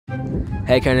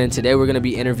Hey Kenan, today we're going to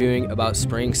be interviewing about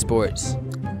spring sports.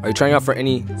 Are you trying out for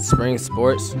any spring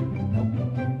sports?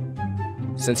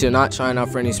 Since you're not trying out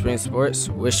for any spring sports,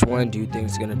 which one do you think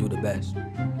is going to do the best?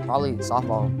 Probably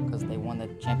softball, because they won the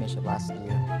championship last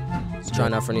year. So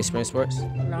trying out for any spring sports?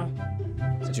 No.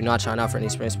 Since you're not trying out for any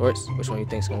spring sports, which one do you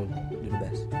think is going to do the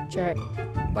best? Track.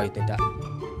 Why do you think that? I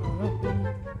don't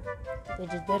know. They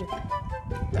just better.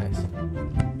 Thanks.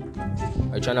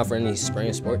 Are you trying out for any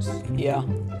spring sports? Yeah,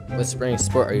 What spring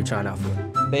sport are you trying out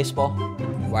for? baseball.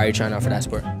 Why are you trying out for that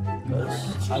sport?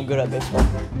 Because I'm good at baseball.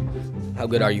 How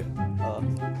good are you?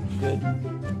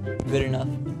 Good enough.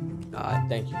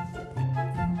 Thank you.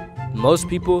 Most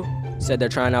people said they're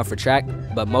trying out for track,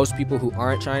 but most people who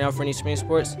aren't trying out for any spring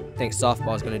sports think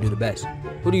softball is going to do the best.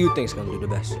 Who do you think is going to do the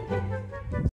best?